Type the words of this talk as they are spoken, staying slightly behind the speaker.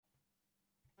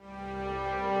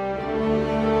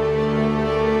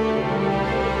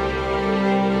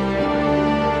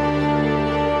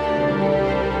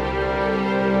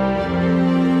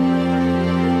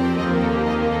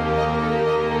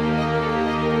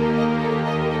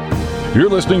You're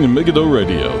listening to Megiddo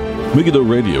Radio. Megiddo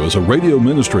Radio is a radio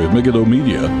ministry of Megiddo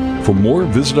Media. For more,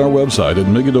 visit our website at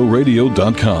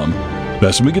megiddoradio.com.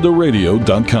 That's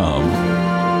megiddoradio.com.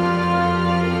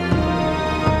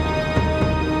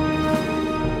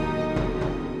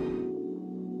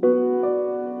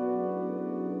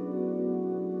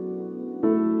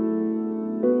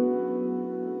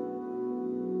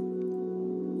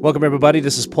 Welcome, everybody.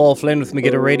 This is Paul Flynn with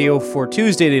Megiddo Radio for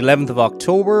Tuesday, the 11th of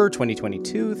October,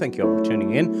 2022. Thank you all for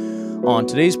tuning in. On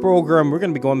today's program, we're going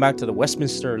to be going back to the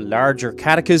Westminster Larger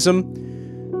Catechism,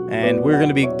 and we're going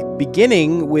to be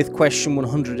beginning with question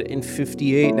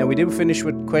 158. Now, we did finish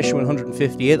with question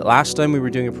 158 last time we were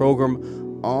doing a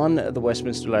program on the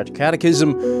Westminster Larger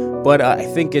Catechism, but I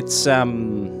think it's...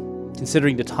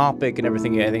 considering the topic and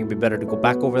everything, I think it'd be better to go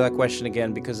back over that question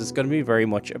again, because it's going to be very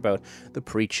much about the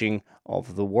preaching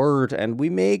of the word. And we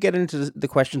may get into the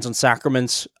questions on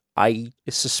sacraments. I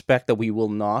suspect that we will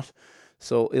not.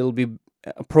 So it'll be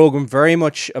a program very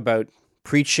much about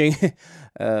preaching,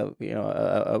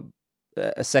 a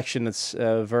section that's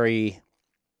very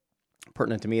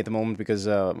pertinent to me at the moment, because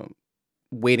I'm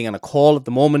waiting on a call at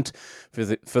the moment. For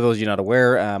those of you not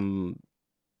aware,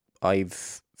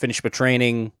 I've finished my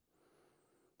training.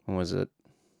 When was it?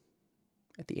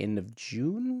 At the end of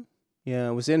June? Yeah,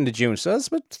 it was the end of June. So that's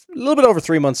a little bit over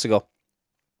 3 months ago.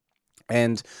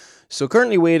 And so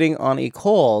currently waiting on a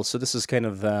call. So this is kind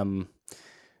of,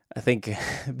 I think, a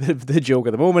bit of the joke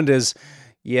at the moment is,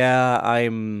 yeah, I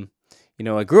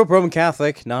grew up Roman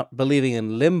Catholic, not believing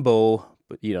in limbo,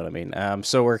 but you know what I mean.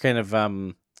 So we're kind of,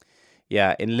 in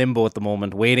limbo at the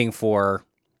moment, waiting for...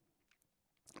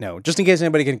 Now, just in case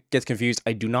anybody gets confused,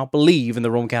 I do not believe in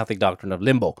the Roman Catholic doctrine of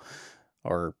limbo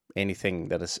or anything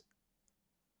that is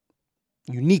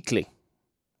uniquely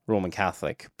Roman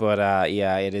Catholic. But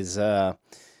it is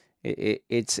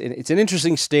it's an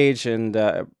interesting stage, and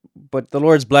but the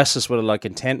Lord's blessed us with a lot of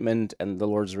contentment, and the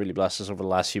Lord's really blessed us over the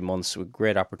last few months with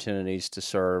great opportunities to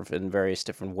serve in various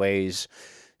different ways.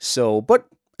 So, but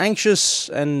anxious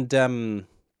and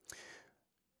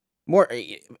more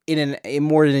in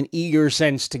an eager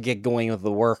sense to get going with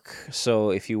the work. So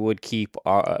if you would keep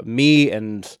me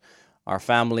and our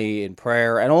family in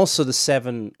prayer, and also the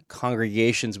 7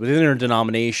 congregations within our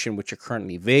denomination which are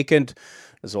currently vacant.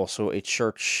 There's also a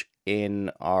church in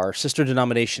our sister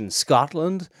denomination in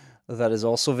Scotland that is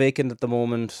also vacant at the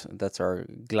moment. That's our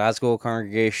Glasgow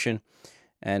congregation.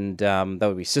 And that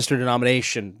would be sister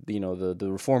denomination, the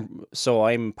Reform. So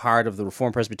I'm part of the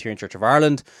Reformed Presbyterian Church of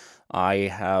Ireland. I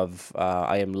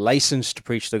am licensed to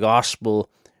preach the gospel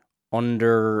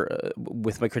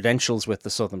with my credentials with the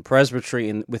Southern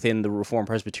Presbytery within the Reformed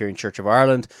Presbyterian Church of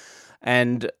Ireland.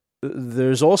 And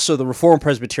there's also the Reformed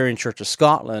Presbyterian Church of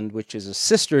Scotland, which is a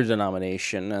sister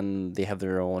denomination, and they have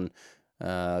their own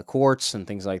courts and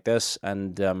things like this.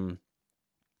 And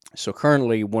so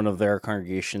currently one of their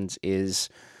congregations is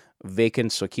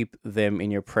vacant, so keep them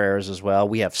in your prayers as well.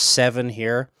 We have 7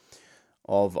 here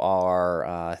of our,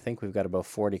 I think we've got about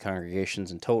 40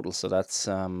 congregations in total, so that's,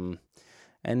 and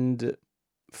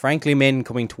frankly, men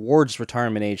coming towards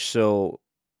retirement age, so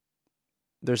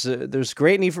there's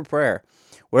great need for prayer.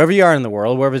 Wherever you are in the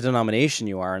world, wherever denomination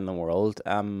you are in the world,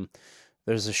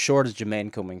 there's a shortage of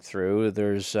men coming through.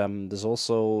 There's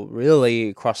also really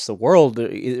across the world,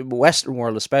 the Western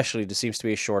world especially, there seems to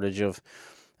be a shortage of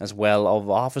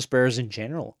office bearers in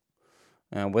general.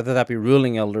 Whether that be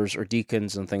ruling elders or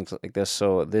deacons and things like this.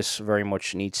 So this very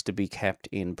much needs to be kept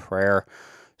in prayer.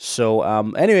 So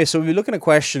anyway, so we'll be looking at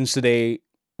questions today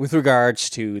with regards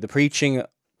to the preaching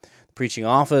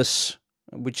office,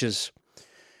 which is,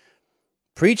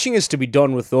 preaching is to be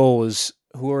done with those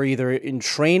who are either in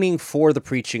training for the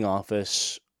preaching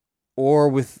office or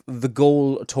with the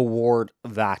goal toward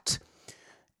that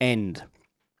end.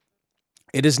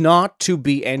 It is not to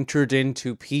be entered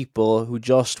into people who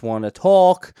just want to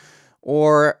talk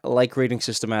or like reading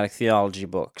systematic theology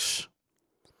books.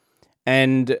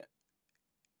 And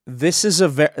this is a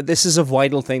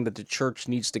vital thing that the church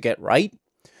needs to get right,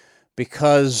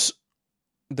 because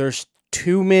there's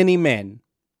too many men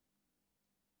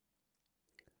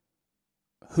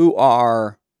who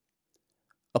are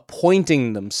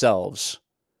appointing themselves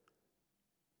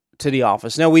to the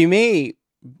office. Now, we may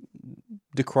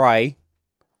decry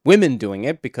women doing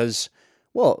it because,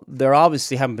 well, they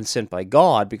obviously haven't been sent by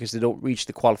God, because they don't reach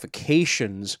the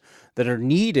qualifications that are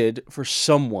needed for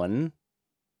someone,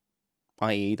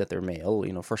 i.e. that they're male,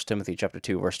 1 Timothy chapter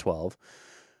 2, verse 12,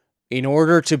 in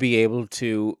order to be able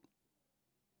to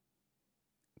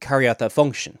carry out that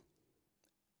function.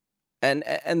 And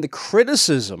the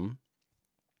criticism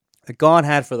that God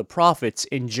had for the prophets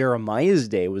in Jeremiah's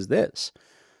day was this: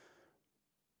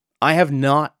 I have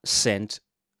not sent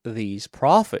these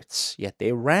prophets, yet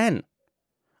they ran.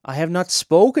 I have not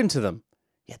spoken to them,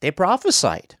 yet they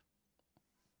prophesied.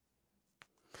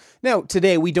 Now,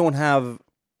 today we don't have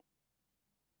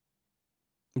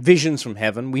visions from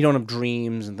heaven. We don't have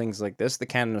dreams and things like this. The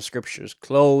canon of Scripture is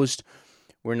closed.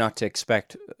 We're not to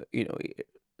expect,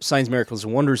 signs, miracles,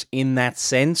 and wonders in that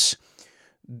sense.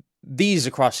 These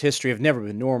across history have never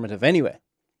been normative anyway.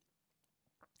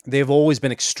 They've always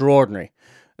been extraordinary.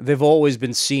 They've always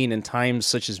been seen in times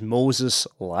such as Moses,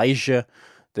 Elijah,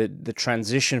 the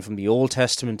transition from the Old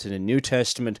Testament to the New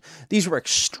Testament. These were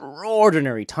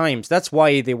extraordinary times. That's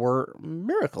why they were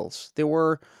miracles. They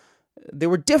were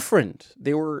different.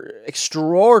 They were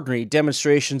extraordinary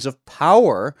demonstrations of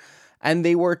power, and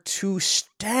they were to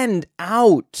stand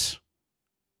out.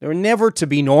 They were never to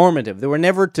be normative. They were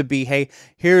never to be, hey,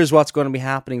 here's what's going to be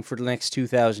happening for the next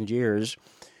 2,000 years,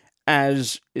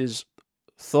 as is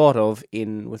thought of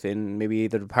within maybe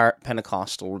either the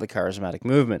Pentecostal or the Charismatic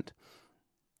movement.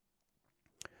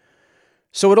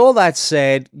 So with all that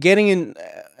said, getting in,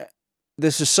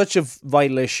 this is such a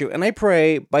vital issue, and I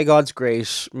pray, by God's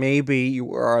grace, maybe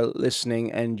you are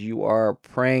listening and you are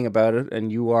praying about it,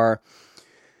 and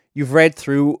you've read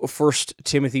through 1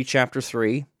 Timothy chapter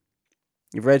 3,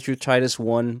 you've read through Titus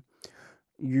 1,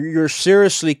 you're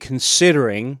seriously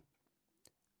considering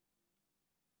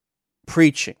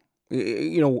preaching,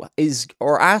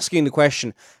 or asking the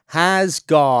question, has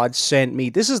God sent me?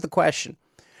 This is the question.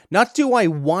 Not do I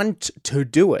want to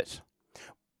do it,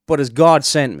 but has God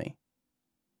sent me?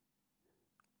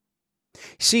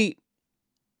 See,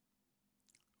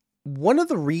 one of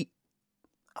the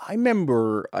I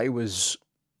remember I was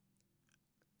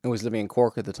living in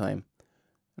Cork at the time,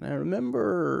 and I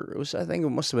remember I think it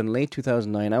must have been late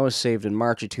 2009. I was saved in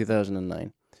March of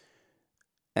 2009,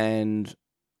 and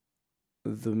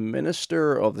the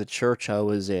minister of the church I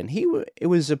was in, it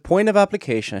was a point of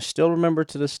application. I still remember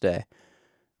to this day,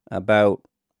 about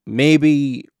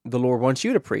maybe the Lord wants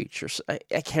you to preach, or I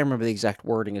can't remember the exact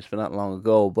wording. It's been that long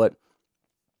ago, but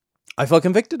I felt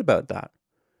convicted about that.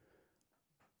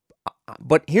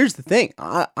 But here's the thing: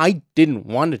 I didn't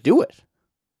want to do it.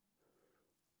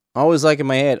 I was like in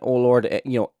my head, "Oh Lord,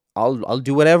 I'll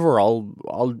do whatever. I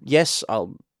want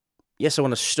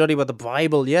to study about the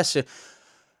Bible. Yes,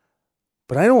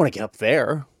 but I don't want to get up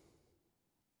there."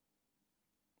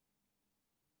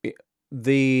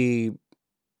 The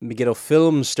Megiddo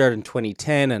Films started in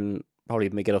 2010, and probably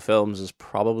Megiddo Films is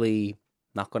probably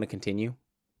not going to continue.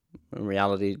 In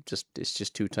reality, it's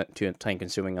just too time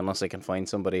consuming unless I can find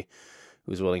somebody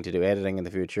who's willing to do editing in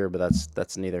the future. But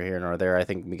that's neither here nor there. I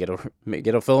think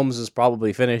Megiddo Films is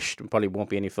probably finished. Probably won't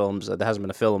be any films. There hasn't been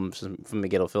a film from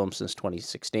Megiddo Films since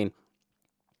 2016,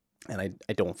 and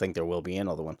I don't think there will be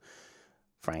another one,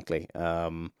 frankly.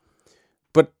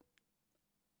 But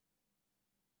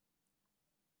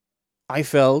I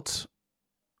felt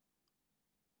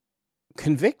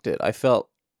convicted. I felt,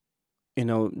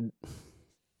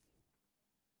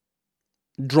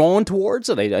 drawn towards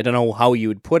it. I don't know how you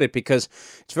would put it, because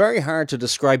it's very hard to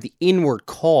describe the inward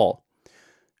call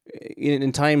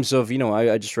in times of,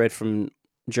 I just read from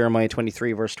Jeremiah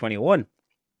 23, verse 21.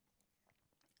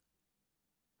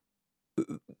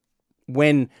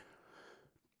 When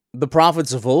the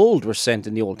prophets of old were sent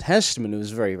in the Old Testament, it was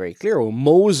very, very clear. When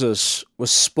Moses was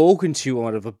spoken to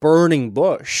out of a burning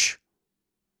bush,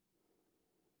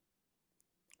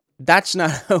 that's not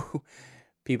how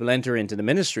people enter into the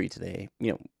ministry today,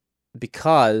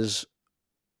 because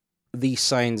these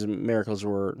signs and miracles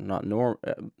were not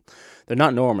they're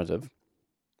not normative.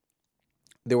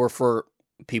 They were for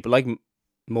people like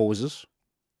Moses,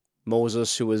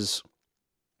 who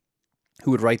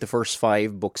would write the first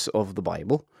 5 books of the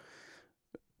Bible,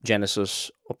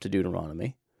 Genesis up to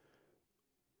Deuteronomy.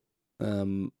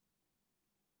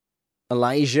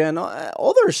 Elijah and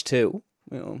others too.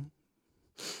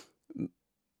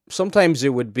 Sometimes it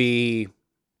would be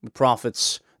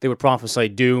prophets. They would prophesy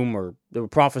doom, or they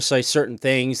would prophesy certain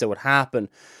things that would happen.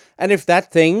 And if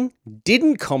that thing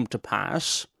didn't come to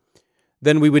pass,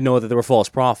 then we would know that they were false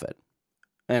prophet.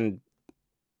 And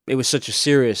it was such a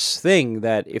serious thing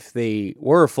that if they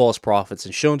were false prophets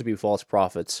and shown to be false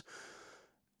prophets,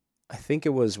 I think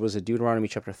it was it Deuteronomy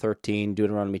chapter 13,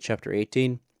 Deuteronomy chapter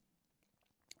 18,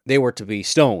 they were to be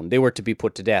stoned. They were to be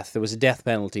put to death. There was a death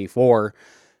penalty for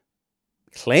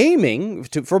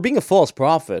for being a false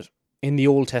prophet in the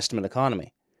Old Testament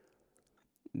economy.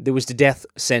 There was the death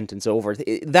sentence over.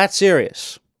 That's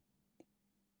serious.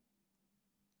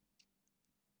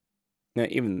 Now,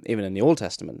 even in the Old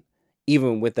Testament,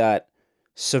 even with that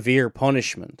severe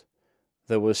punishment,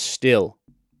 there was still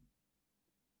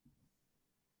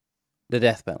the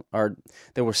death penalty, or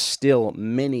there were still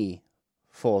many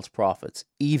false prophets,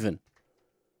 even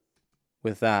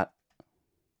with that.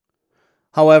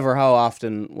 However, how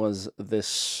often was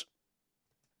this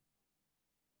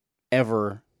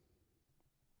ever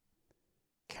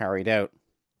carried out?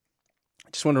 I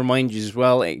just want to remind you as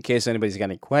well, in case anybody's got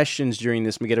any questions during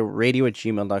this,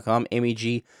 megiddo@gmail.com,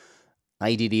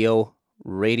 MEGIDDO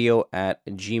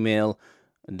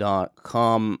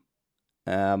radio@gmail.com.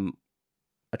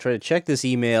 I try to check this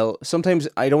email. Sometimes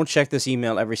I don't check this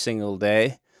email every single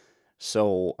day,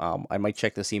 so I might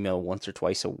check this email once or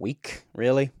twice a week,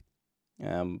 really.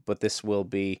 But this will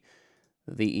be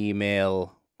the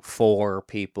email for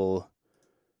people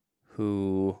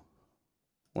who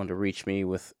want to reach me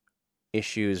with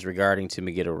issues regarding to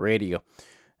Megiddo Radio.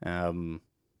 Some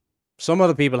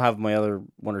other people have my other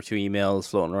one or two emails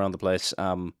floating around the place.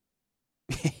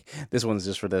 This one's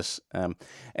just for this.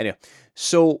 Anyway,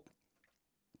 so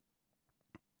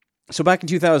back in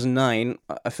 2009,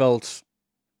 I felt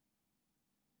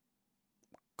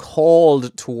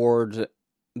called toward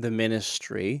the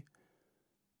ministry.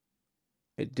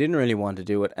 I didn't really want to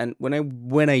do it, and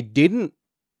when I didn't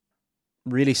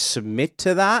really submit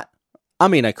to that, I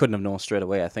mean, I couldn't have known straight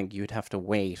away. I think you'd have to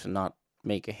wait and not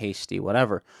make a hasty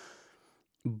whatever.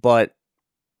 But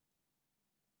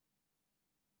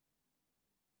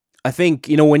I think,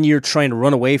 when you're trying to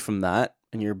run away from that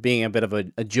and you're being a bit of a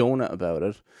Jonah about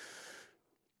it,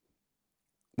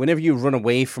 whenever you run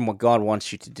away from what God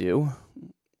wants you to do,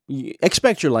 you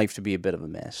expect your life to be a bit of a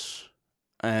mess.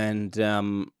 And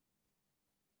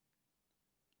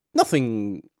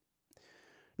nothing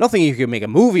you could make a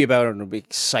movie about it or be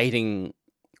exciting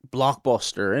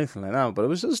blockbuster or anything like that. But it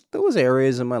was just, there was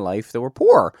areas in my life that were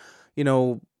poor.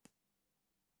 Didn't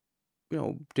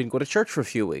go to church for a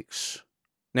few weeks.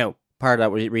 Now, part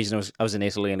of that reason I was in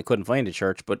Italy and I couldn't find a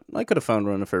church, but I could have found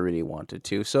one if I really wanted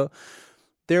to. So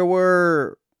there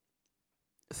were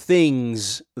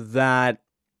things that,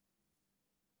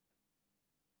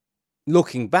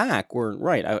 looking back, weren't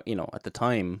right. At the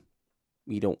time,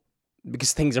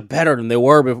 because things are better than they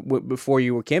were before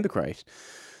you came to Christ.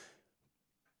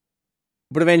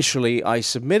 But eventually, I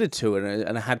submitted to it,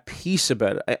 and I had peace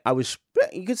about it.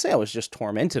 You could say I was just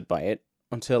tormented by it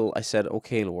until I said,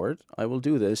 "Okay, Lord, I will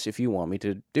do this if you want me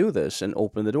to do this," and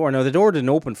open the door. Now, the door didn't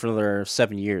open for another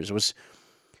 7 years. It was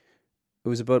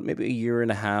about maybe a year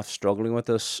and a half struggling with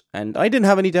this, and I didn't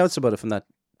have any doubts about it from that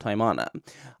time on.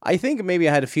 I think maybe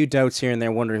I had a few doubts here and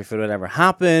there, wondering if it would ever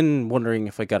happen, wondering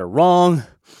if I got it wrong.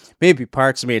 Maybe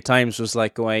parts of me at times was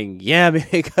like going, "Yeah,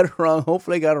 maybe I got it wrong.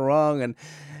 Hopefully I got it wrong," and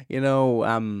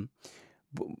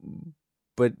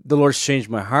but the Lord's changed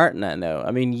my heart in that now.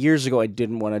 I mean, years ago I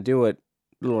didn't want to do it.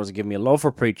 The Lord's given me a love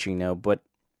for preaching now, but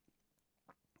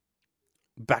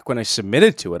back when I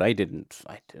submitted to it, I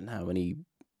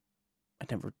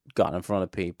never got in front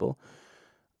of people.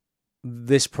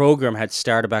 This program had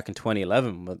started back in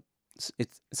 2011, but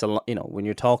it's a lot, when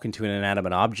you're talking to an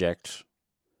inanimate object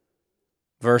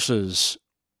versus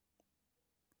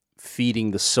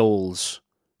feeding the souls,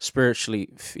 spiritually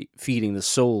feeding the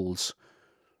souls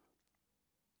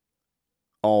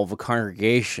of a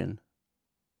congregation,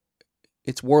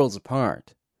 it's worlds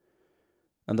apart.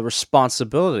 And the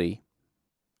responsibility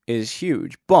is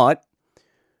huge. But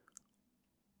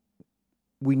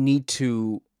we need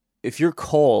to, if you're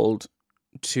called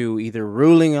to either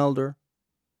ruling elder,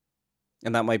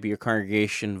 and that might be your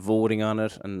congregation voting on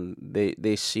it, and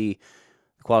they see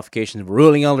the qualifications of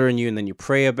ruling elder in you, and then you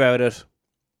pray about it.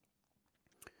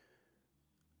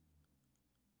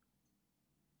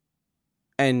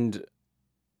 And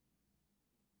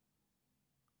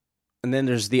then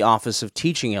there's the office of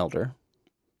teaching elder,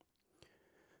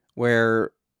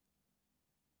 where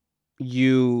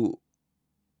you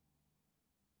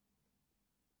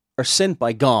are sent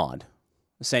by God,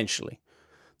 essentially.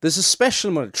 There's a special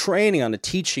amount of training on a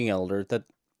teaching elder that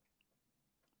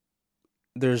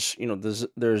there's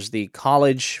the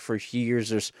college for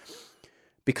years.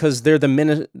 Because they're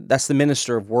that's the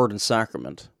minister of word and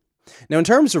sacrament. Now, in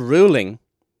terms of ruling,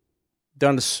 they're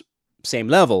on the same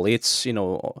level. It's,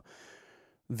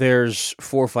 there's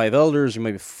 4 or 5 elders, or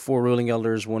maybe 4 ruling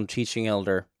elders, 1 teaching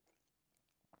elder.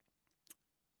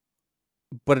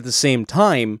 But at the same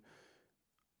time,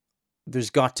 there's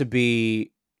got to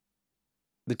be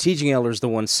the teaching elder is the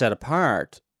one set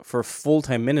apart for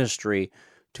full-time ministry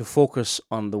to focus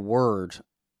on the word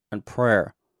and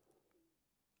prayer.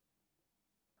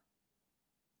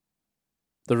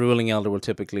 The ruling elder will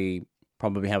typically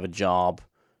probably have a job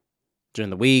during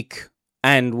the week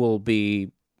and will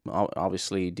be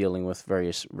obviously dealing with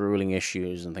various ruling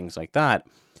issues and things like that.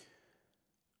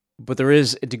 But there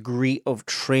is a degree of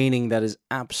training that is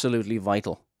absolutely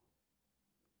vital.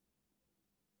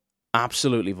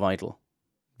 Absolutely vital.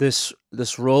 This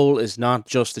role is not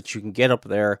just that you can get up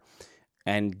there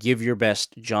and give your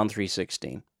best John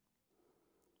 3:16.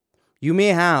 You may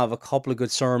have a couple of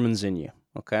good sermons in you,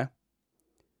 okay?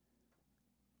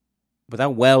 But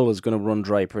that well is going to run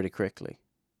dry pretty quickly.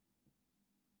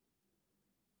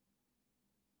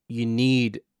 You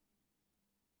need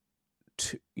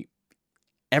to...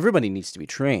 Everybody needs to be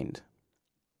trained.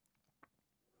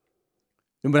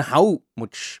 No matter how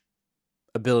much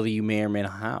ability you may or may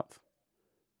not have.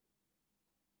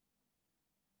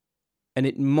 And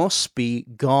it must be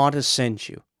God has sent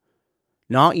you.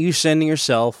 Not you sending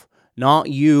yourself. Not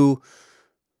you,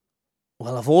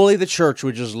 well, if only the church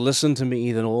would just listen to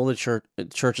me, then all the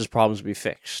church's problems would be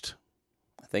fixed.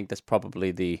 I think that's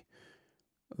probably the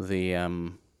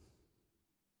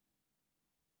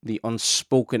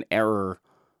unspoken error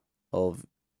of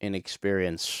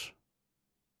inexperience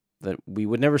that we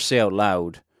would never say out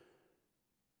loud,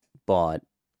 but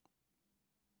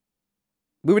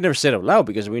we would never say it out loud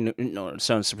because we know it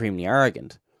sounds supremely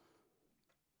arrogant.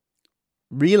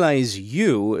 Realize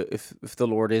if the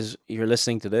Lord is, you're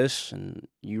listening to this and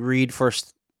you read 1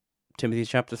 Timothy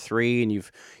chapter 3 and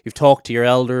you've talked to your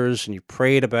elders and you've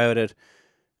prayed about it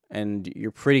and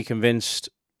you're pretty convinced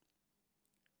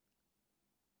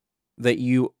that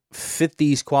you fit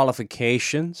these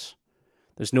qualifications.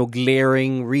 There's no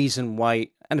glaring reason why,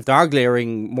 and if there are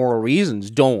glaring moral reasons,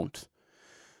 don't.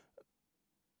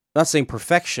 I'm not saying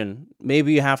perfection.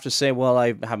 Maybe you have to say, well, I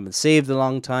haven't been saved a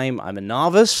long time. I'm a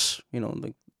novice.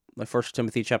 Like 1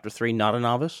 Timothy chapter 3, not a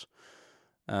novice.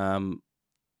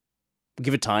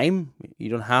 Give it time. You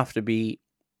don't have to be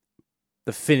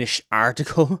the finished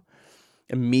article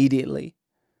immediately.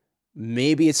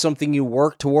 Maybe it's something you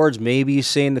work towards. Maybe you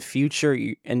say in the future,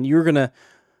 and you're going to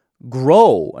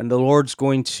grow, and the Lord's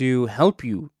going to help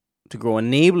you to grow,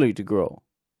 enable you to grow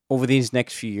over these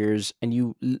next few years, and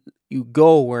you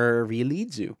go wherever He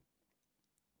leads you.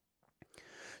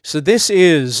 So this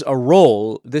is a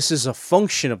role, this is a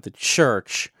function of the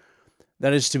church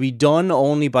that is to be done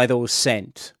only by those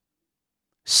sent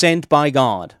by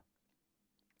God.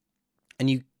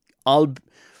 And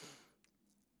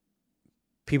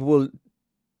people will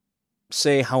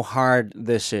say how hard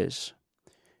this is.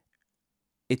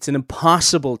 It's an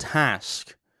impossible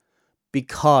task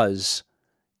because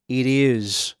it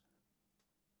is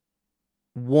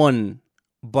one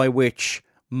by which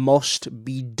must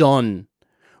be done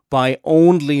by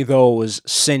only those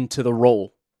sent to the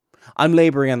role. I'm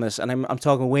laboring on this, and I'm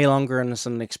talking way longer on this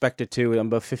than I expected to. I'm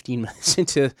about 15 minutes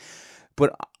into,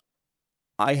 but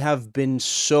I have been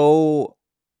so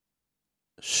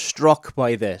struck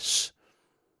by this,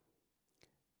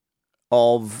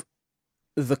 of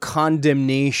the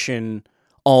condemnation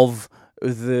of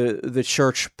the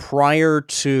church prior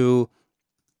to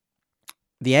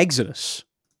the Exodus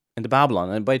into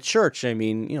Babylon. And by church, I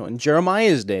mean, in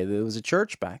Jeremiah's day, there was a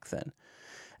church back then.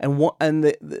 And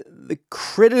the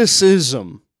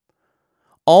criticism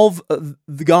of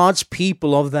God's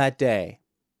people of that day,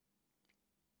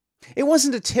 it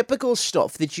wasn't the typical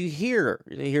stuff that you hear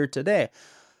today.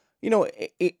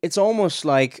 It's almost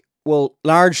like, well,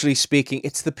 largely speaking,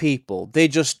 it's the people. They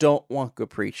just don't want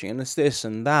good preaching, and it's this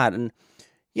and that. And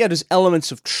yeah, there's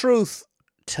elements of truth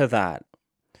to that.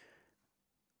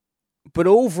 But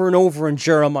over and over in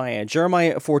Jeremiah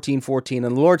 14:14,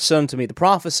 and the Lord said unto me, the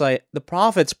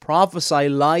prophets prophesy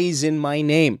lies in my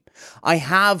name. I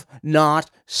have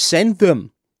not sent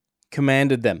them,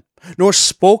 commanded them, nor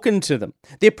spoken to them.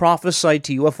 They prophesy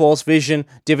to you a false vision,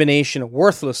 divination, a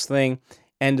worthless thing,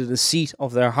 and the deceit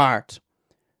of their heart.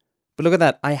 But look at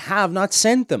that. I have not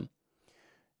sent them.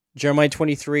 Jeremiah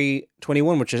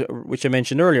 23:21, which I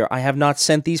mentioned earlier. I have not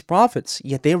sent these prophets,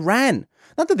 yet they ran.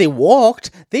 Not that they walked,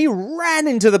 they ran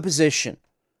into the position.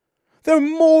 They're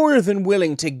more than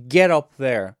willing to get up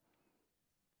there.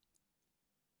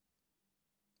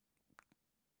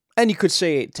 And you could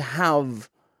say to have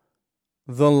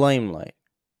the limelight.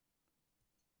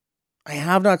 I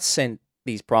have not sent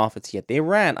these prophets, yet they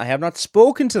ran. I have not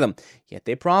spoken to them, yet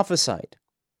they prophesied.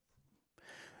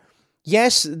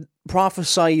 Yes,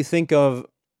 prophesy, you think of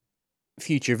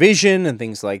future vision and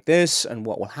things like this and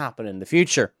what will happen in the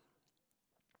future.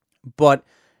 But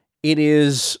it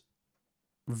is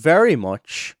very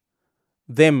much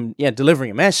them,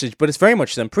 delivering a message, but it's very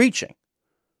much them preaching.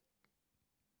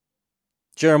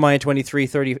 Jeremiah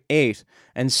 23:38,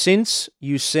 and since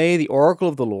you say the oracle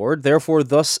of the Lord, therefore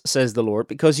thus says the Lord,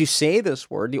 because you say this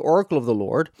word, the oracle of the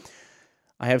Lord,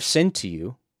 I have sent to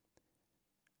you,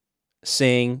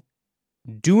 saying,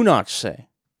 do not say.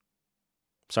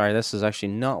 Sorry, this is actually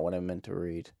not what I meant to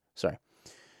read. Sorry.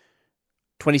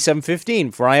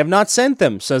 27:15, for I have not sent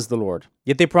them, says the Lord.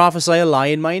 Yet they prophesy a lie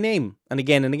in my name. And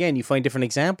again, you find different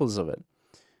examples of it.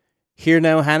 Here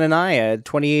now, Hananiah,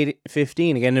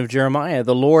 28:15, again of Jeremiah,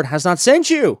 the Lord has not sent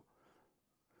you.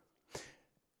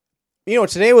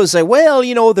 Today was like,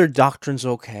 well, their doctrine's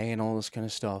okay and all this kind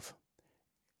of stuff.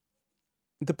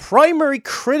 The primary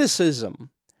criticism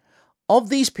of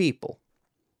these people,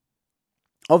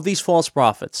 of these false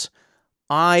prophets,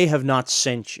 I have not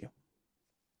sent you.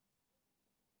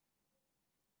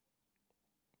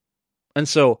 And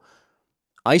so,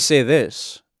 I say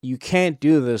this, you can't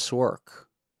do this work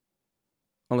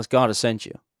unless God has sent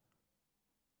you.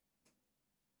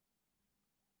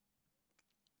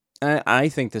 I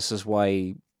think this is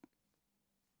why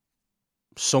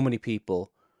so many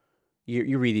people,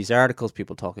 you read these articles,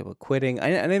 people talking about quitting,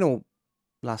 and I know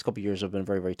the last couple of years have been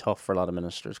very, very tough for a lot of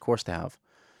ministers. Of course they have.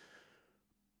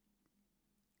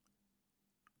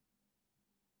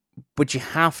 But you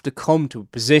have to come to a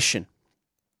position,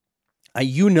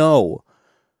 you know,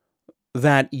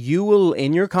 that you will,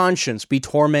 in your conscience, be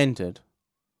tormented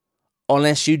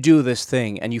unless you do this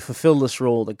thing and you fulfill this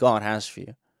role that God has for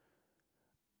you.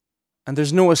 And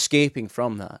there's no escaping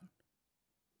from that.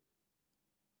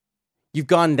 You've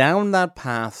gone down that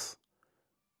path.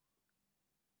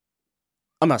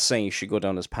 I'm not saying you should go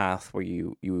down this path where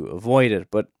you avoid it,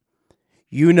 but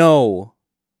you know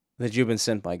that you've been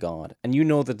sent by God, and you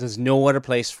know that there's no other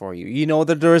place for you. You know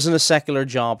that there isn't a secular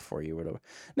job for you. Whatever.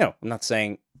 No, I'm not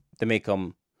saying they may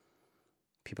come.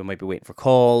 People might be waiting for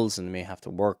calls, and they may have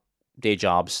to work day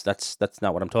jobs. That's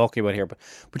not what I'm talking about here.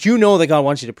 But you know that God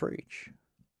wants you to preach.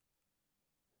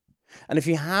 And if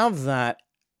you have that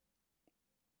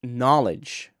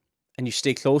knowledge and you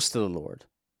stay close to the Lord,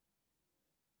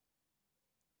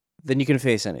 then you can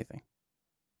face anything.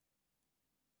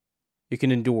 You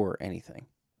can endure anything.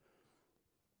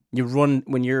 You run,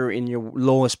 when you're in your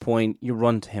lowest point, you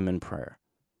run to Him in prayer.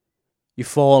 You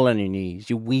fall on your knees.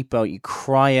 You weep out. You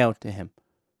cry out to Him.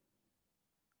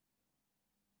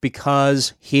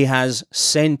 Because He has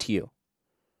sent you.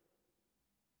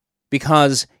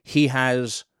 Because He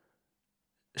has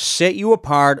set you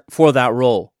apart for that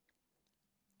role.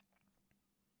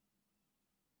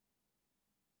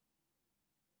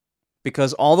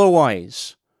 Because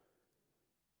otherwise,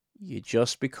 you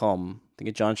just become, think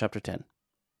of John chapter 10,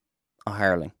 a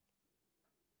hireling.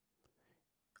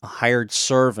 A hired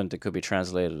servant, it could be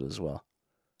translated as well.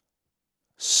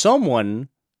 Someone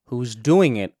who's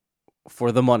doing it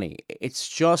for the money. It's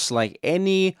just like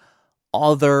any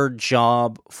other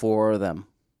job for them.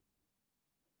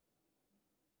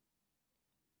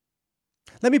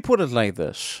 Let me put it like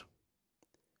this.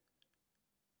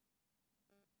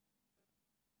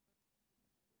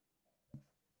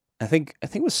 I think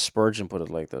it was Spurgeon put it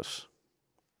like this.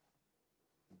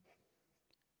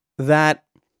 That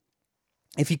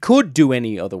if you could do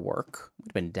any other work, it would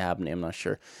have been Dabney, I'm not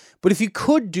sure. But if you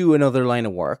could do another line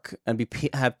of work and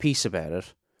have peace about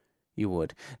it, you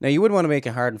would. Now, you wouldn't want to make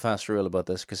a hard and fast rule about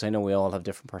this, because I know we all have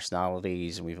different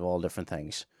personalities and we have all different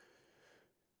things.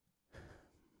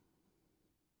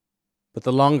 But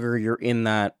the longer you're in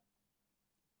that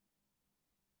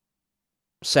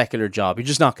secular job, you're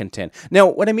just not content. Now,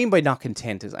 what I mean by not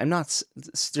content is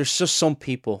there's just some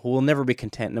people who will never be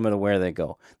content no matter where they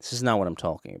go. This is not what I'm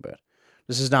talking about.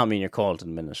 This does not mean you're called to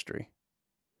the ministry.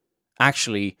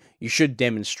 Actually, you should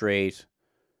demonstrate,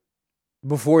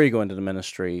 before you go into the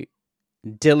ministry,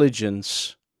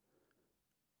 diligence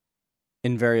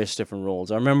in various different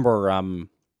roles. I remember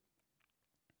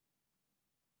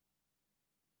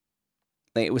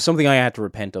it was something I had to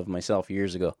repent of myself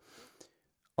years ago,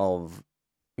 of,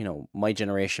 my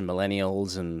generation,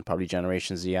 millennials, and probably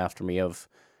Generation Z after me, of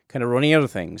kind of running out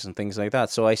of things and things like that.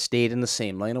 So I stayed in the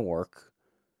same line of work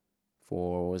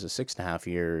for, 6.5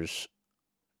 years,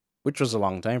 which was a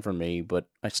long time for me, but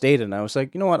I stayed and I was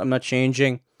like, you know what, I'm not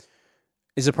changing.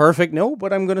 Is it perfect? No,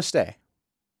 but I'm going to stay.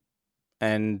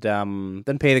 And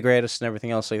then pay the greatest and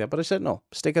everything else like that. But I said, no,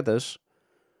 stick at this.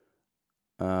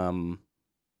 And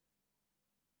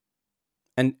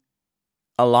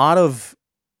a lot of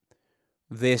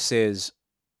this is,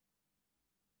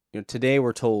 today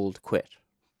we're told quit.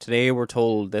 Today we're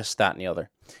told this, that, and the other.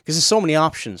 Because there's so many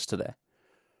options today.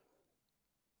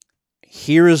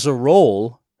 Here is a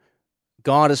role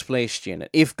God has placed you in it.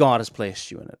 If God has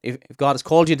placed you in it. If God has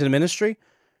called you to the ministry,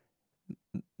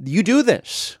 you do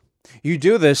this. You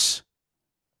do this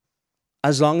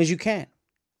as long as you can.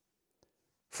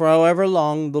 For however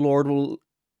long the Lord will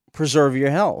preserve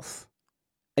your health.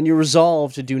 And you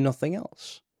resolve to do nothing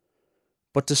else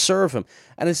but to serve Him.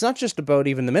 And it's not just about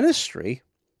even the ministry.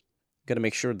 Got to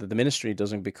make sure that the ministry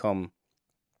doesn't become,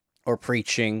 or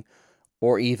preaching,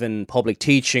 or even public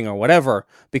teaching or whatever,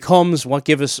 becomes what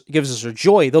gives us our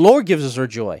joy. The Lord gives us our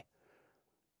joy.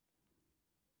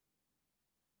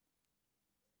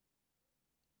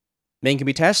 Men can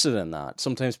be tested in that.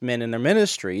 Sometimes men in their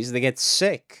ministries, they get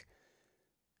sick.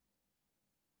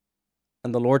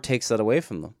 And the Lord takes that away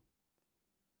from them.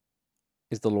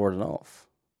 Is the Lord enough?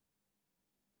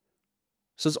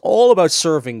 So it's all about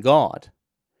serving God.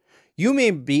 You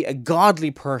may be a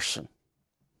godly person.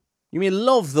 You may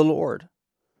love the Lord.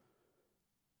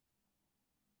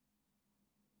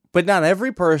 But not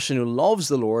every person who loves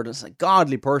the Lord as a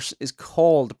godly person is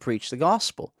called to preach the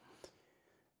gospel.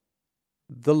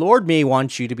 The Lord may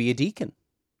want you to be a deacon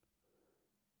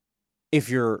if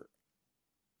you're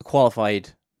a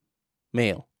qualified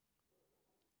male.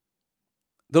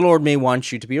 The Lord may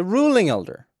want you to be a ruling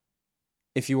elder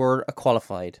if you are a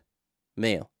qualified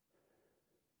male.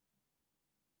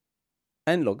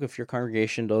 And look, if your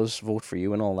congregation does vote for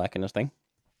you and all that kind of thing,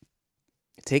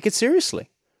 take it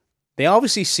seriously. They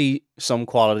obviously see some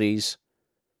qualities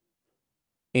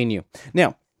in you.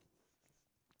 Now,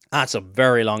 that's a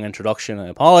very long introduction. I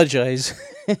apologize.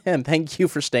 And thank you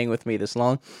for staying with me this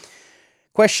long.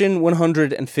 Question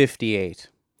 158.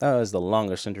 That was the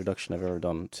longest introduction I've ever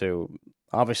done to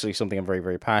obviously something I'm very,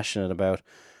 very passionate about.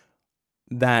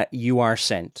 That you are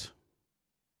sent.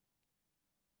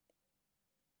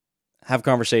 Have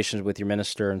conversations with your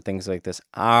minister and things like this.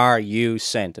 Are you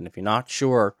sent? And if you're not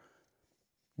sure,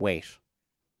 wait.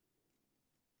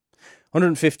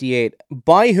 158.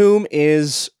 By whom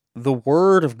is the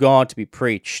word of God to be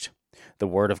preached? The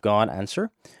word of God,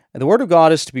 answer. And the word of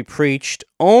God is to be preached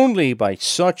only by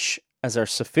such as are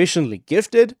sufficiently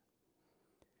gifted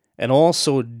and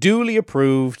also duly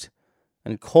approved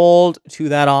and called to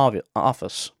that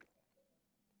office.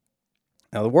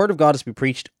 Now, the word of God is to be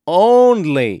preached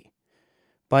only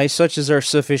by such as are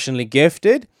sufficiently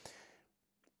gifted.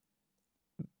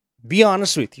 Be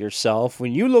honest with yourself.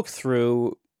 When you look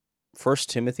through 1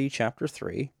 Timothy chapter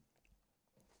 3,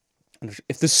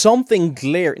 if there's something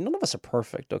glaring, none of us are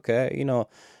perfect, okay? You know,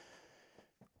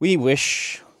 we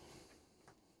wish,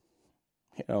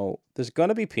 you know, there's going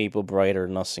to be people brighter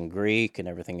than us in Greek and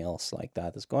everything else like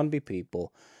that. There's going to be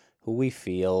people who we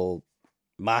feel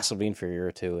massively inferior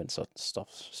to and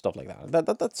stuff like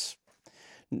that.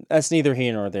 That's neither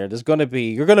here nor there.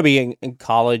 You're going to be in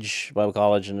college, Bible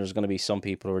college, and there's going to be some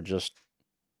people who are just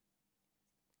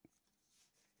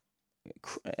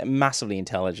massively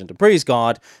intelligent. And praise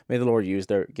God, may the Lord use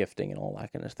their gifting and all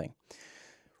that kind of thing.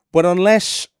 But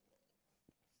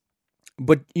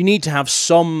you need to have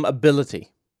some ability,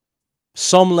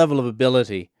 some level of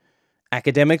ability,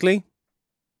 academically,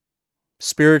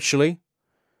 spiritually.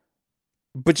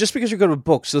 But just because you're good with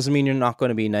books doesn't mean you're not going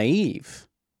to be naive.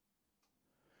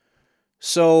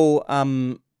 So,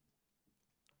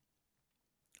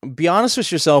 be honest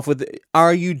with yourself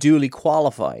are you duly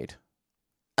qualified?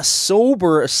 A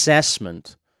sober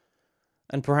assessment,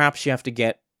 and perhaps you have to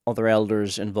get other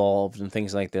elders involved and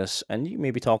things like this, and you may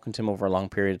be talking to them over a long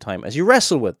period of time as you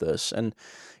wrestle with this. And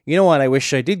you know what? I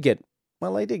wish I did get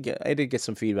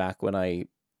some feedback when I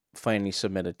finally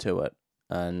submitted to it,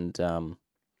 and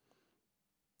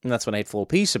that's when I had full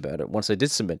peace about it, once I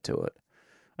did submit to it.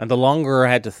 And the longer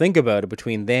I had to think about it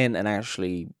between then and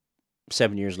actually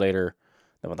 7 years later,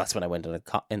 well, that's when I went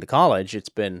into college. It's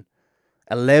been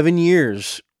 11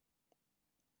 years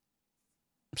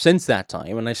since that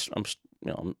time, and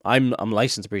I'm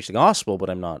licensed to preach the gospel,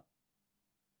 but I'm not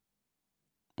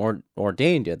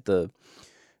ordained yet. The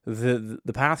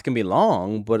path can be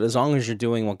long, but as long as you're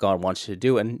doing what God wants you to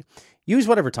do, and use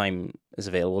whatever time is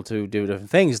available to do different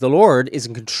things, the Lord is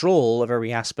in control of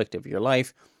every aspect of your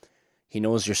life. He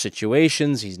knows your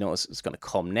situations. He knows it's going to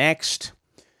come next.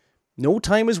 No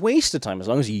time is wasted time as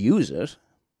long as you use it.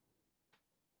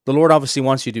 The Lord obviously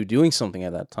wants you to be doing something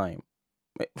at that time.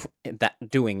 That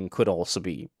doing could also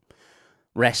be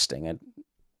resting, and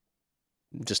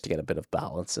just to get a bit of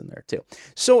balance in there too.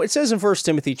 So it says in 1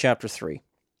 Timothy chapter 3,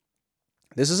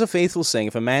 this is a faithful saying,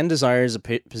 if a man desires a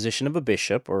position of a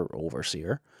bishop or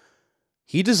overseer,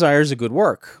 he desires a good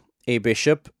work. A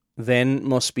bishop then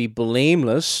must be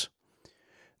blameless,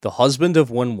 the husband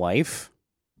of one wife.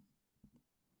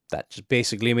 That just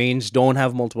basically means don't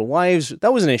have multiple wives.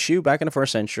 That was an issue back in the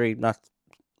first century, not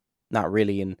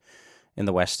really in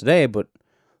the West today, but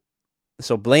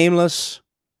so blameless,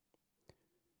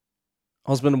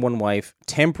 husband of one wife,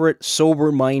 temperate,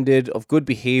 sober-minded, of good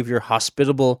behavior,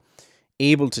 hospitable,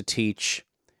 able to teach,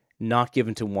 not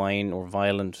given to wine or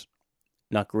violent,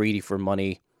 not greedy for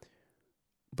money,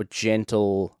 but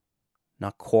gentle,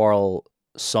 not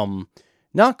quarrelsome,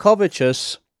 not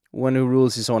covetous, one who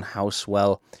rules his own house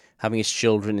well, having his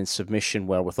children in submission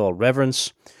well with all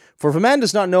reverence. For if a man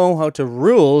does not know how to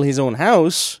rule his own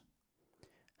house,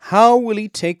 how will he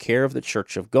take care of the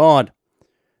church of God?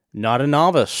 Not a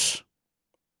novice.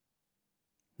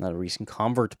 Not a recent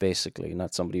convert, basically.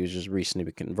 Not somebody who's just recently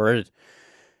been converted.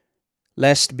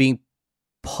 Lest being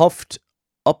puffed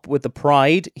up with the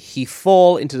pride, he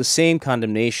fall into the same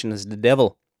condemnation as the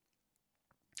devil.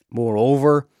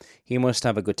 Moreover, he must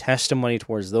have a good testimony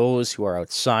towards those who are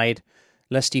outside,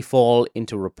 lest he fall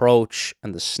into reproach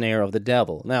and the snare of the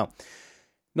devil. Now,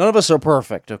 none of us are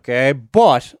perfect, okay?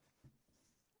 But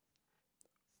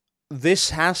this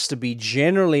has to be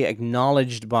generally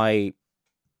acknowledged by,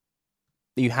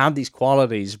 you have these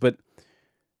qualities, but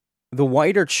the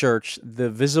wider church, the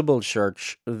visible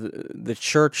church, the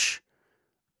church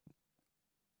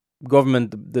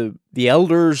government, the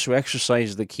elders who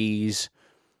exercise the keys,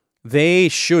 they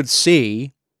should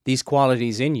see these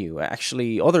qualities in you.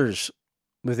 Actually, others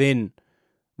within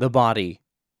the body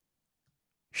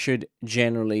should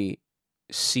generally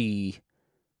see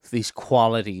these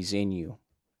qualities in you.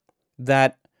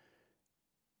 That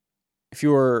if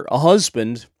you're a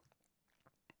husband,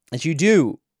 as you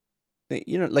do,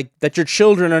 like that your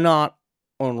children are not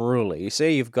unruly.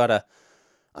 Say you've got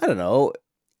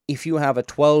if you have a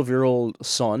 12-year-old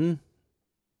son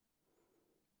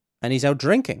and he's out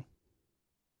drinking,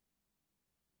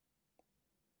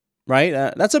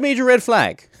 right? That's a major red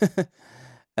flag.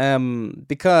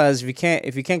 Because if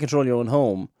you can't control your own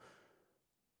home,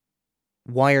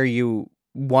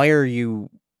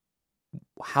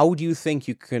 how do you think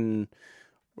you can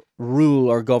rule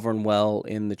or govern well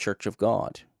in the Church of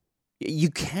God?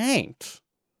 You can't.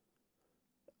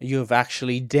 You have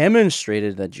actually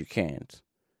demonstrated that you can't.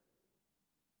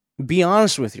 Be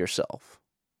honest with yourself.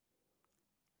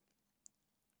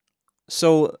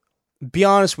 So, be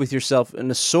honest with yourself in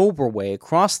a sober way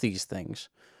across these things.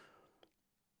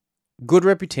 Good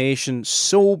reputation,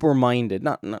 sober-minded,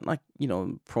 not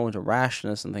prone to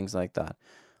rashness and things like that.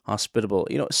 Hospitable,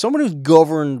 someone who's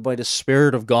governed by the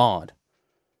Spirit of God.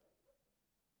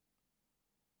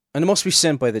 And it must be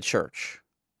sent by the church.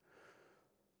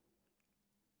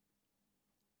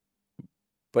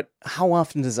 But how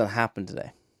often does that happen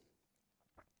today?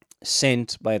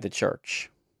 Sent by the church.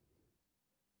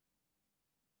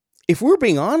 If we're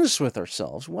being honest with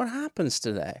ourselves, what happens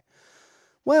today?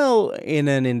 Well, in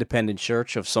an independent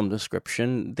church of some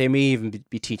description, they may even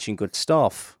be teaching good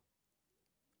stuff.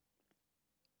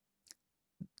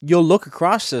 You'll look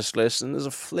across this list and there's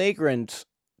a flagrant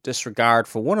disregard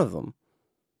for one of them.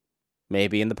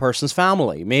 Maybe in the person's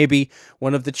family. Maybe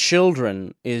one of the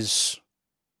children is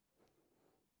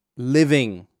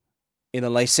living in a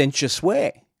licentious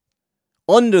way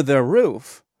under their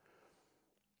roof.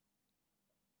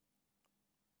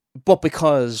 But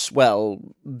because,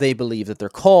 they believe that they're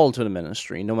called to the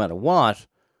ministry, no matter what,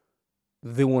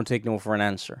 they won't take no for an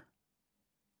answer.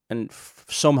 And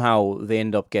somehow they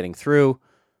end up getting through.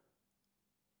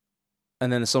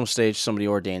 And then at some stage, somebody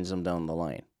ordains them down the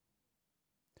line.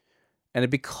 And it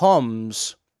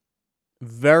becomes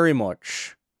very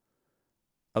much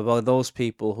about those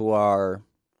people who are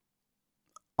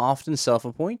often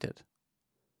self-appointed.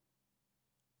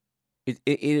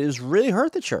 It has really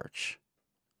hurt the church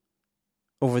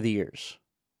over the years.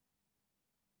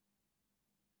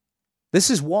 This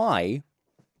is why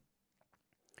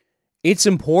it's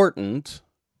important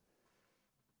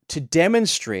to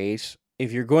demonstrate,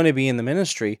 if you're going to be in the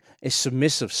ministry, a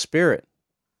submissive spirit.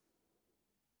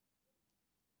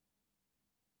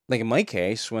 Like in my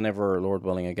case, whenever, Lord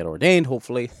willing, I get ordained,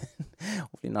 hopefully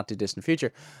not too distant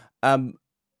future,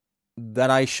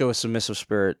 that I show a submissive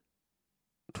spirit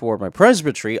toward my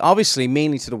presbytery, obviously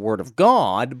mainly to the Word of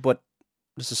God, but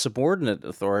there's a subordinate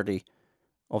authority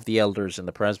of the elders in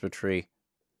the presbytery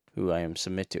who I am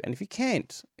submit to. And if you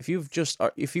can't, if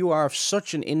you are of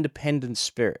such an independent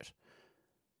spirit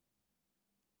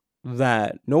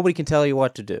that nobody can tell you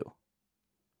what to do,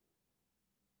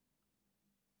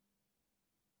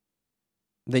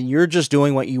 then you're just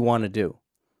doing what you want to do.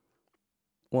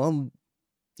 Well,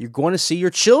 you're going to see your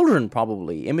children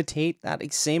probably imitate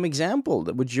that same example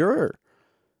that which you're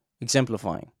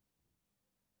exemplifying.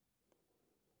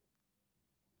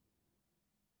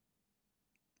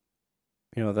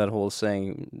 That whole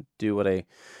saying, do what I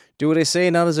say,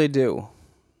 not as I do.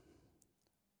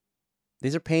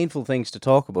 These are painful things to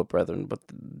talk about, brethren, but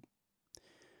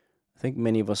I think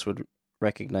many of us would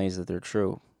recognize that they're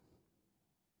true.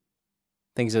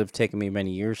 Things that have taken me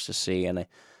many years to see, and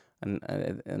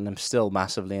I'm still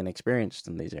massively inexperienced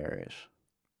in these areas.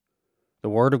 The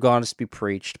word of God is to be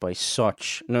preached by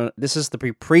such. No, this is the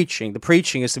preaching. The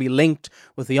preaching is to be linked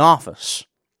with the office.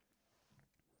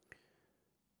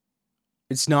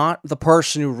 It's not the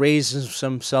person who raises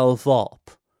himself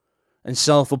up and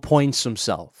self-appoints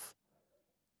himself.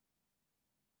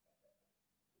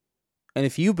 And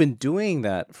if you've been doing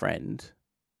that, friend,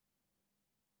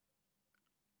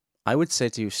 I would say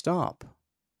to you, stop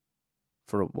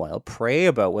for a while. Pray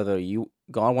about whether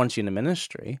God wants you in the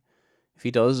ministry. If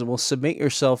he does, well, submit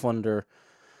yourself under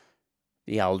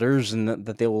the elders, and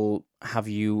that they will have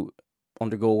you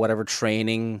undergo whatever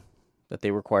training that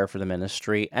they require for the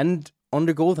ministry, and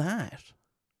undergo that.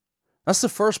 That's the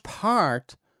first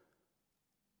part,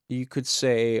 you could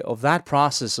say, of that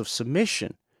process of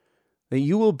submission, that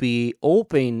you will be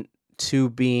open to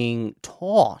being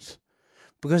taught.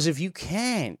 Because if you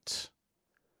can't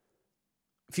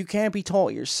be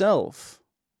taught yourself,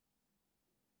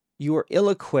 you are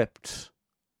ill-equipped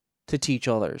to teach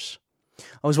others.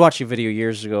 I was watching a video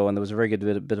years ago, and there was a very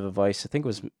good bit of advice. I think it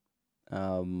was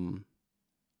the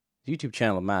YouTube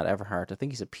channel of Matt Everhart. I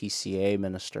think he's a PCA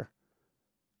minister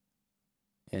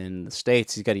in the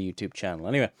States. He's got a YouTube channel.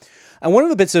 Anyway, and one of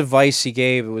the bits of advice he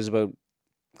gave, it was about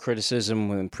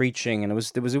criticism and preaching, and it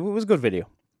was a good video.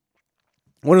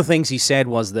 One of the things he said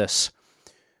was this,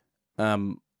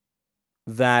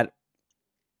 that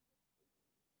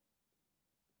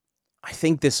I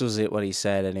think this was it, what he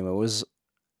said anyway, was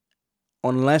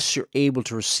unless you're able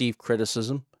to receive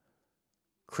criticism,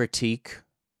 critique,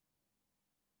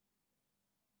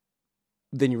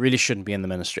 then you really shouldn't be in the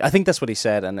ministry. I think that's what he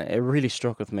said, and it really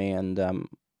struck with me, and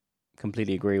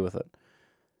completely agree with it.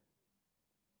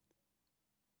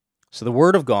 So the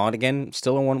word of God, again,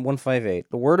 still in 158,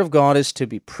 the word of God is to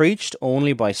be preached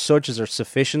only by such as are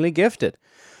sufficiently gifted.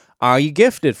 Are you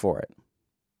gifted for it?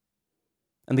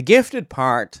 And the gifted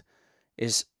part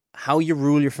is how you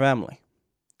rule your family.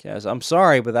 Because I'm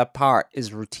sorry, but that part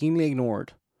is routinely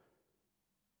ignored.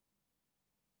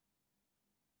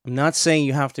 I'm not saying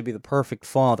you have to be the perfect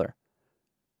father,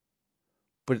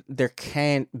 but there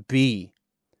can't be,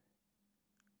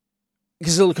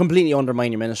 because it'll completely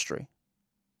undermine your ministry.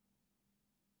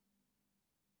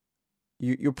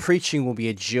 Your preaching will be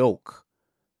a joke.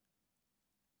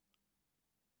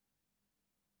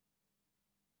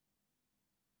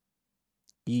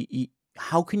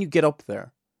 How can you get up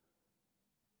there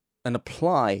and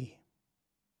apply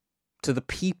to the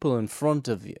people in front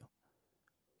of you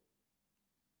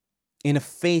in a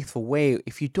faithful way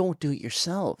if you don't do it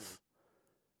yourself?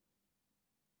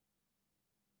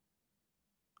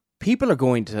 People are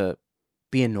going to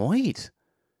be annoyed.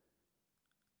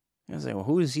 I say, well,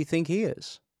 who does he think he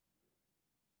is?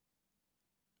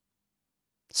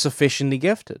 Sufficiently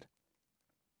gifted.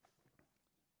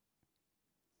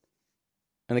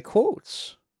 And it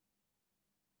quotes.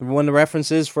 One of the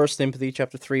references, 1 Timothy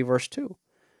chapter 3, verse 2.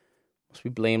 Must be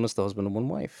blameless, the husband of one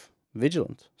wife.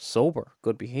 Vigilant, sober,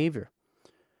 good behavior.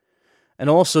 And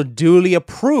also duly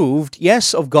approved,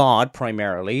 yes, of God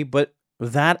primarily, but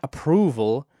that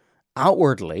approval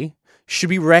outwardly should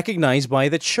be recognized by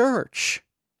the church.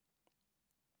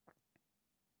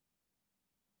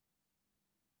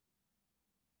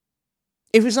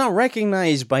 If it's not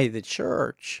recognized by the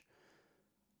church,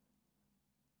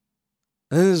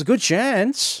 then there's a good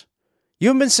chance you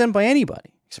haven't been sent by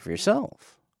anybody except for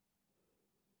yourself.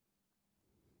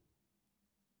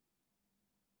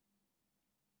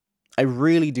 I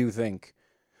really do think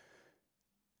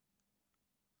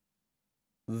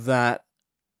that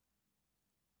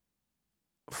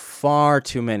far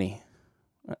too many,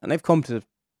 and I've come to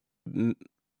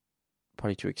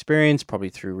probably through experience, probably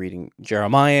through reading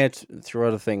Jeremiah, through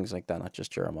other things like that, not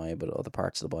just Jeremiah, but other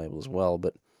parts of the Bible as well,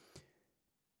 but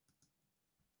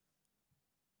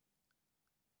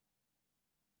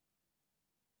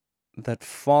that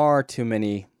far too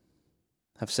many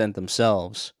have sent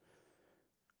themselves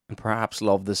and perhaps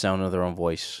love the sound of their own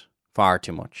voice far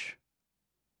too much.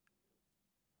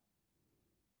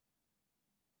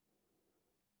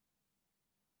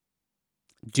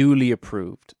 Duly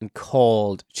approved and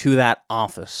called to that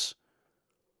office,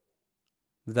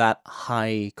 that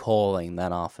high calling,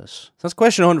 that office. So that's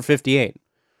question 158.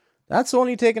 That's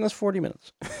only taken us 40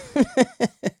 minutes.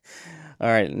 All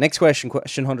right, next question,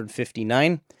 question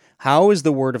 159. How is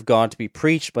the word of God to be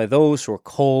preached by those who are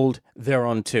called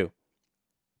thereunto?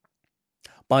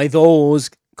 By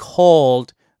those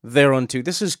called thereunto.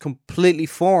 This is completely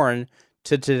foreign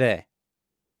to today.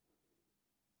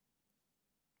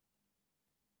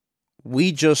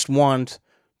 We just want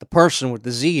the person with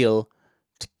the zeal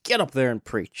to get up there and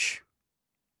preach.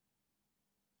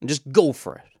 And just go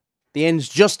for it. The ends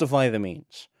justify the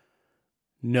means.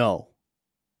 No.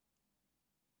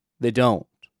 They don't.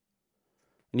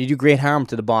 And you do great harm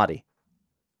to the body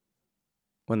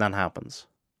when that happens.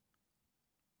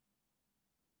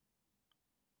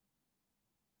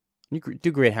 You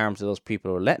do great harm to those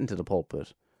people who are let into the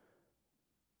pulpit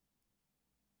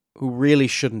who really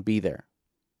shouldn't be there.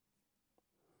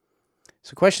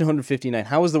 So question 159,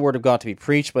 how is the word of God to be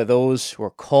preached by those who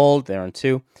are called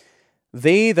thereunto?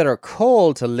 They that are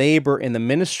called to labor in the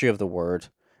ministry of the word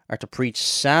are to preach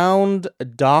sound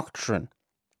doctrine,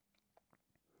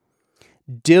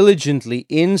 diligently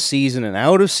in season and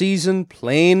out of season,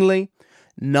 plainly,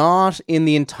 not in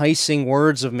the enticing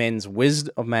words of man's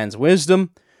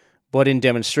wisdom, but in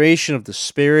demonstration of the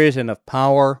Spirit and of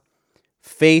power,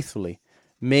 faithfully,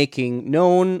 making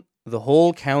known the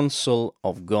whole counsel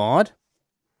of God,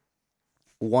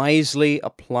 wisely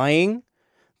applying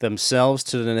themselves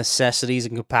to the necessities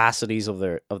and capacities of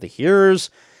the hearers,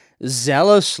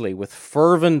 zealously with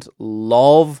fervent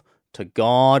love to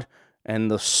God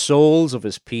and the souls of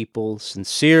his people,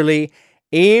 sincerely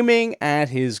aiming at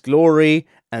his glory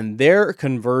and their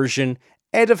conversion,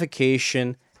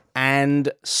 edification,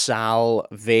 and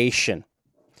salvation.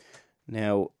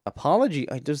 Now,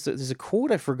 there's a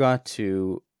quote I forgot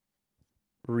to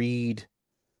read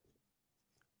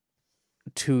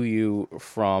to you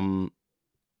from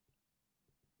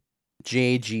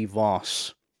J.G.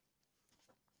 Voss,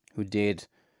 who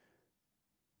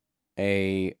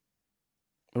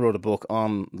wrote a book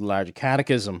on the Larger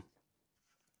Catechism.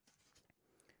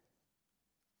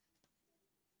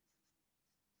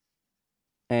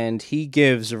 And he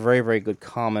gives a very, very good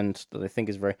comment that I think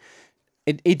is very...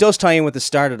 It does tie in with the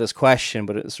start of this question,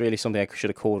 but it's really something I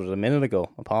should have quoted a minute ago.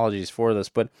 Apologies for this.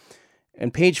 But in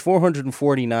page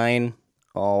 449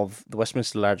 of the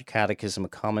Westminster Larger Catechism, a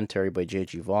commentary by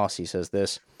J.G. Voss, he says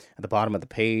this at the bottom of the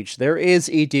page: there is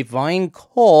a divine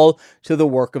call to the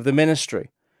work of the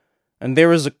ministry, and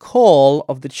there is a call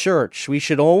of the church. We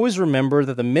should always remember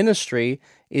that the ministry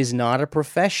is not a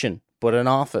profession, but an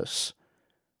office.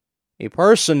 A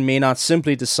person may not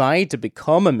simply decide to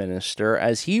become a minister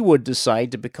as he would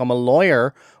decide to become a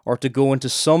lawyer or to go into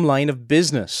some line of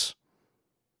business.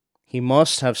 He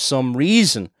must have some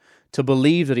reason to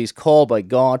believe that he's called by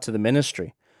God to the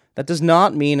ministry. That does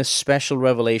not mean a special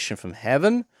revelation from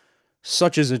heaven,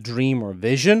 such as a dream or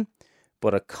vision,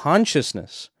 but a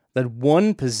consciousness that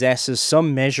one possesses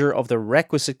some measure of the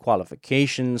requisite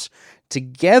qualifications,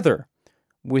 together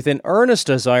with an earnest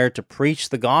desire to preach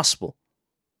the gospel,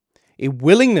 a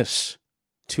willingness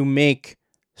to make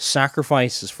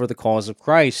sacrifices for the cause of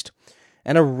Christ,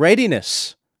 and a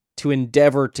readiness to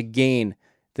endeavor to gain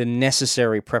the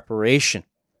necessary preparation.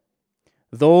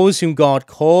 Those whom God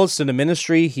calls to the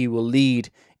ministry, he will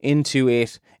lead into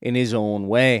it in his own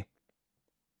way.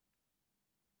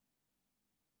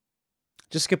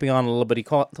 Just skipping on a little bit, he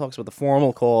talks about the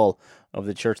formal call of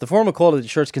the church. The formal call of the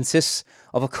church consists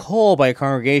of a call by a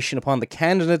congregation upon the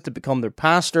candidate to become their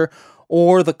pastor,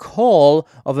 or the call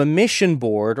of a mission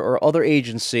board or other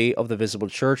agency of the visible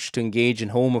church to engage in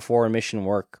home or foreign mission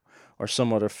work or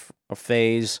some other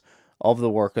phase of the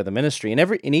work of the ministry. In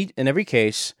every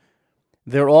case,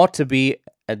 there ought to be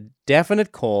a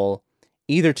definite call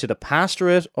either to the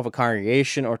pastorate of a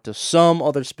congregation or to some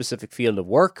other specific field of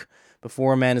work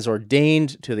before a man is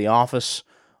ordained to the office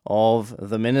of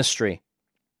the ministry.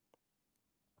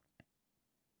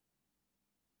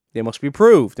 They must be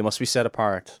proved. They must be set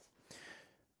apart.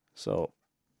 So,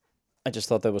 I just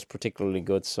thought that was particularly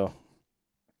good. So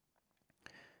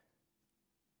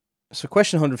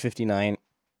question 159,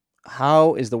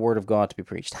 how is the word of God to be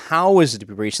preached? How is it to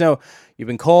be preached? Now, you've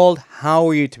been called, how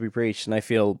are you to be preached? And I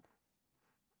feel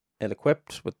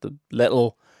ill-equipped with the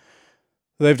little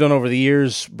that I've done over the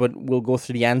years, but we'll go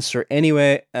through the answer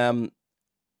anyway. They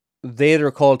that are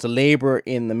called to labor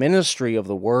in the ministry of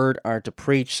the word are to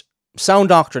preach sound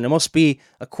doctrine. It must be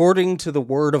according to the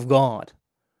word of God,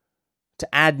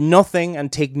 to add nothing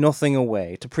and take nothing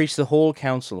away, to preach the whole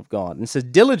counsel of God. And it says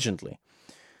diligently,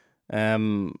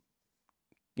 to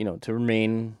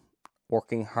remain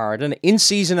working hard and in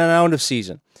season and out of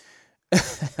season. I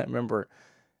remember,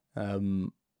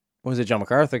 was it John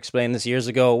MacArthur explained this years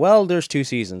ago? Well, there's two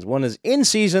seasons. One is in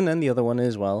season and the other one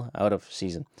is, out of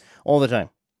season. All the time.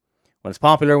 When it's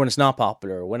popular, when it's not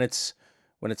popular, when it's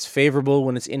favorable,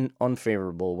 when it's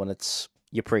unfavorable, when it's,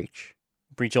 you preach.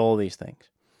 Preach all these things.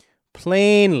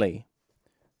 Plainly,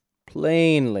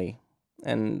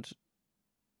 and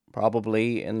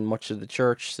probably in much of the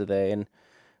church today, and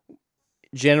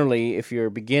generally, if you're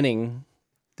beginning,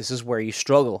 this is where you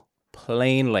struggle,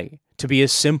 plainly, to be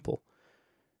as simple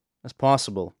as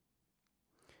possible.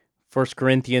 1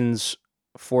 Corinthians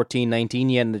 14:19,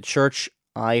 yet in the church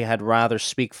I had rather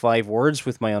speak 5 words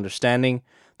with my understanding,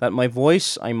 that my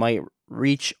voice I might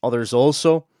reach others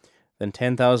also, than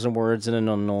 10,000 words in an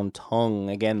unknown tongue.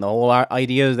 Again, the whole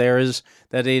idea there is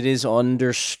that it is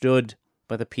understood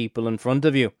by the people in front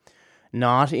of you,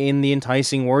 not in the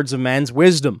enticing words of man's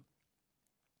wisdom.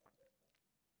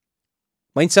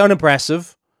 Might sound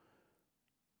impressive.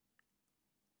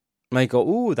 Might go,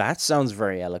 ooh, that sounds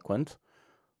very eloquent.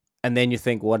 And then you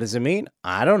think, what does it mean?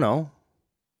 I don't know.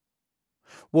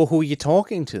 Well, who are you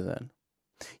talking to then?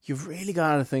 You've really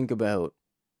got to think about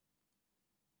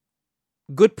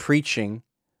good preaching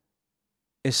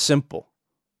is simple.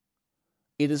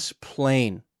 It is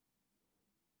plain.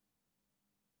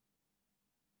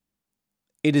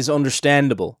 It is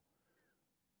understandable.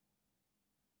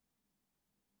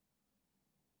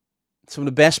 Some of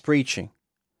the best preaching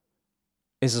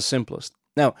is the simplest.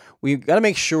 Now, we've got to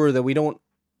make sure that we don't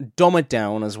dumb it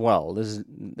down as well.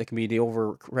 There can be the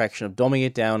overcorrection of dumbing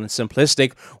it down and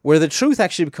simplistic, where the truth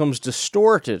actually becomes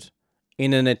distorted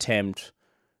in an attempt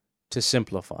to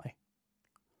simplify.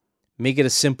 Make it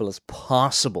as simple as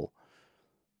possible.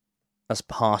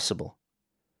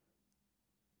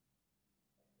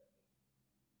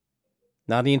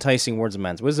 Not the enticing words of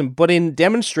man's wisdom, but in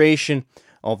demonstration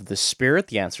of the Spirit,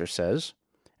 the answer says,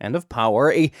 and of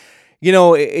power.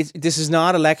 This is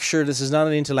not a lecture. This is not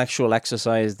an intellectual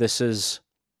exercise. This is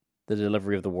the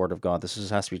delivery of the Word of God. This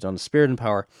has to be done in spirit and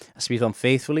power. It has to be done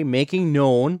faithfully, making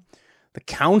known the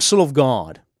counsel of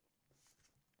God.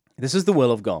 This is the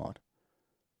will of God.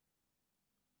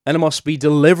 And it must be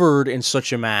delivered in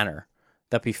such a manner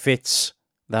that befits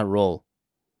that role,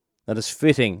 that is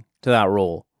fitting to that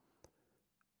role.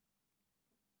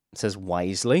 It says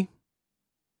wisely.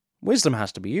 Wisdom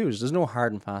has to be used. There's no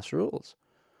hard and fast rules.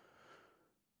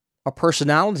 Our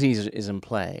personalities is in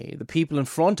play. The people in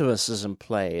front of us is in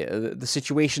play. The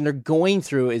situation they're going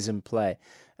through is in play.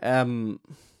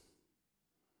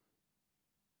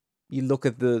 You look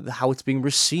at how it's being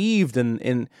received,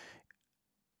 and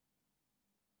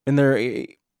they're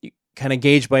kind of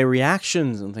gauged by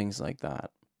reactions and things like that.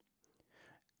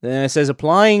 Then it says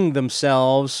applying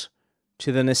themselves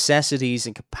to the necessities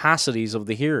and capacities of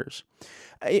the hearers.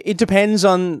 It depends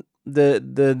on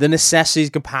the necessities,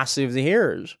 capacity of the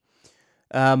hearers.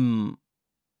 There's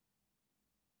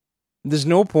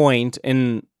no point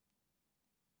in,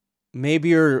 maybe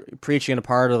you're preaching in a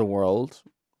part of the world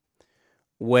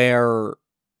where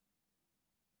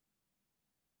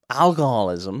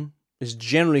alcoholism is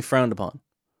generally frowned upon.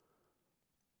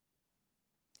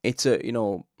 It's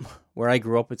where I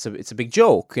grew up, it's a big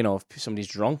joke. If somebody's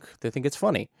drunk, they think it's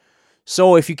funny.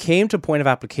 So if you came to a point of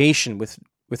application with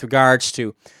regards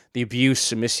to the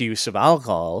abuse and misuse of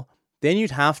alcohol, then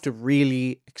you'd have to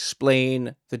really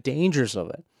explain the dangers of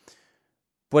it.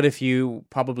 But if you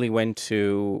probably went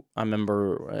to, I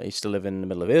remember I used to live in the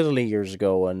middle of Italy years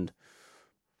ago, and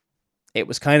it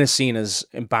was kind of seen as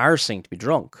embarrassing to be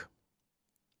drunk.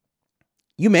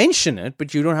 You mention it,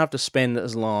 but you don't have to spend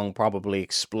as long probably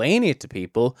explaining it to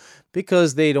people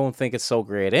because they don't think it's so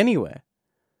great anyway.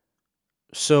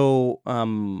 So,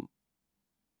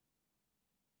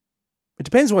 it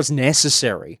depends what's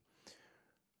necessary.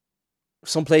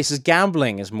 Some places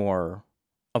gambling is more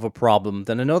of a problem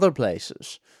than in other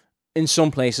places. In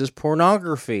some places,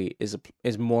 pornography is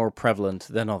more prevalent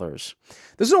than others.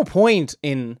 There's no point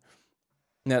in,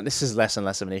 now this is less and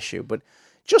less of an issue, but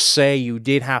just say you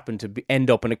did happen to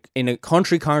end up in a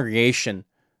country congregation.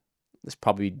 This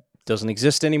probably doesn't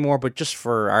exist anymore, but just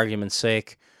for argument's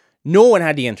sake, no one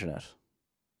had the internet.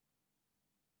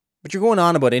 But you're going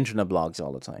on about internet blogs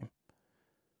all the time.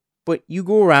 But you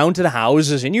go around to the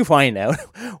houses and you find out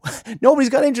nobody's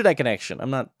got internet connection.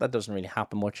 That doesn't really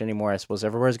happen much anymore. I suppose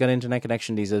everywhere's got internet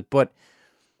connection these days. But,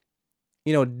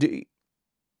 if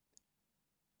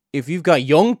you've got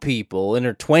young people in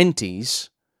their 20s,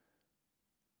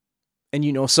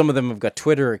 and some of them have got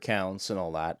Twitter accounts and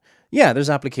all that, yeah,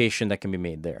 there's application that can be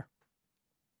made there.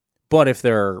 But if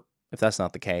that's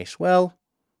not the case, well,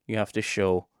 you have to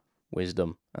show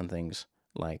wisdom and things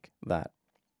like that.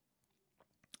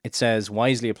 It says,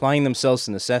 wisely applying themselves to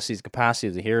the necessities, capacity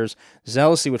of the hearers,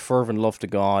 zealously with fervent love to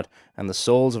God and the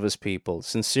souls of his people,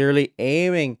 sincerely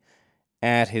aiming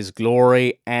at his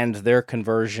glory and their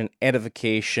conversion,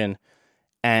 edification,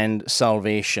 and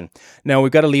salvation. Now,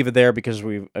 we've got to leave it there because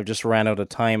I've just ran out of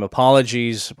time.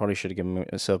 Apologies. Probably should have given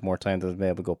myself more time to be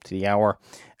able to go up to the hour.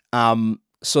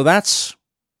 So that's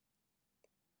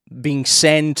being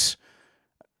sent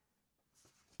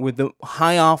with the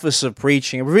high office of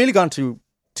preaching. I've really gone to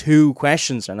 2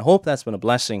 questions, and I hope that's been a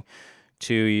blessing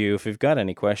to you. If you've got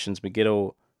any questions,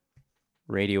 Megiddo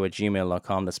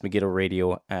megiddoradio@gmail.com. That's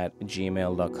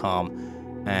megiddoradio@gmail.com.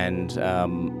 And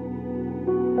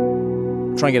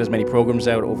try and get as many programs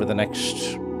out over the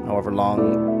next however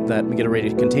long that Megiddo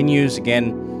Radio continues.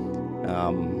 Again,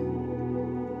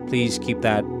 please keep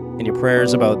that in your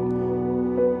prayers about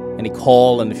any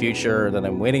call in the future that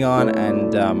I'm waiting on,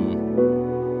 and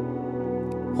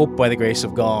hope by the grace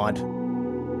of God,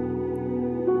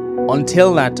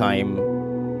 until that time,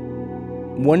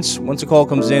 once a call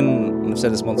comes in, and I've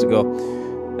said this months ago,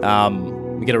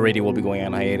 Megiddo Radio will be going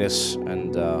on hiatus,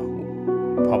 and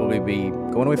probably be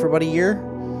going away for about a year.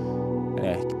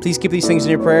 Please keep these things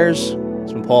in your prayers.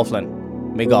 It's been Paul Flynn.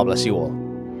 May God bless you all.